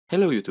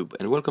Hello YouTube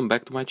and welcome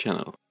back to my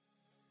channel.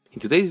 In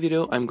today's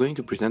video I'm going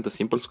to present a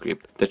simple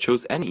script that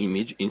shows an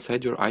image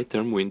inside your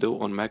iTerm window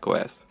on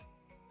macOS.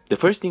 The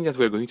first thing that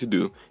we're going to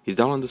do is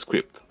download the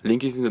script,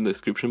 link is in the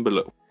description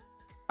below.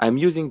 I'm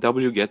using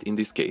wget in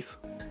this case.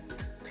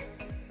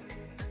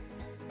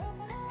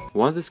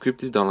 Once the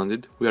script is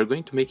downloaded, we are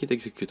going to make it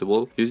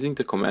executable using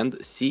the command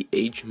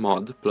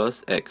chmod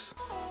 +x.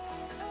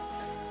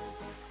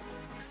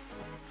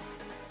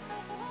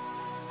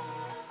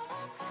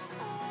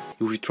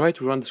 If we try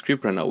to run the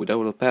script right now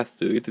without a path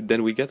to it,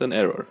 then we get an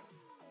error.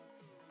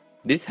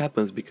 This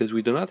happens because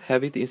we do not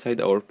have it inside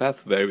our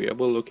path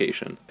variable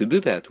location. To do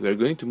that, we are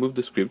going to move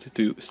the script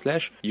to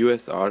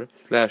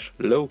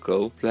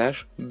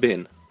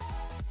 /usr/local/bin.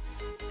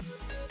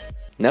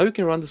 Now you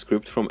can run the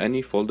script from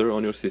any folder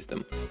on your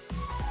system.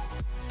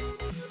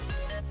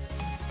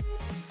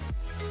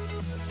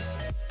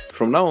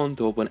 From now on,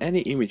 to open any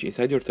image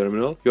inside your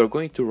terminal, you are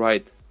going to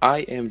write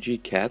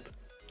imgcat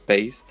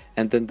space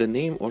and then the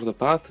name or the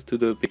path to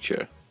the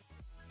picture.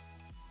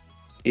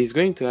 It is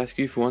going to ask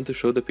you if you want to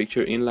show the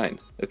picture inline.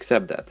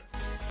 Accept that.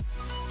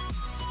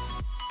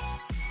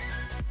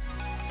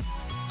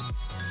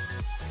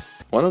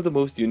 One of the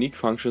most unique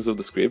functions of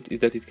the script is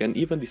that it can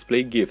even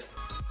display GIFs.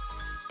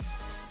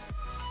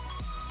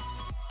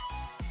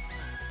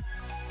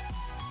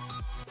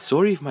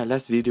 Sorry if my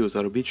last videos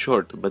are a bit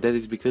short, but that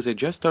is because I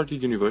just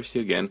started university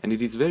again and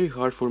it is very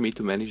hard for me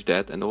to manage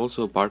that and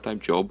also a part-time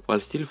job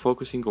while still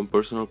focusing on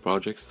personal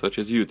projects such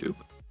as YouTube.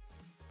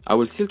 I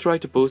will still try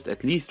to post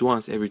at least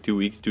once every 2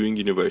 weeks during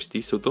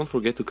university, so don't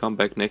forget to come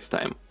back next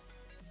time.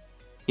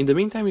 In the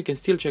meantime, you can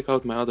still check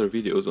out my other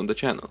videos on the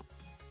channel.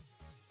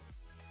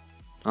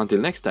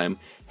 Until next time,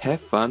 have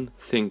fun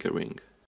tinkering.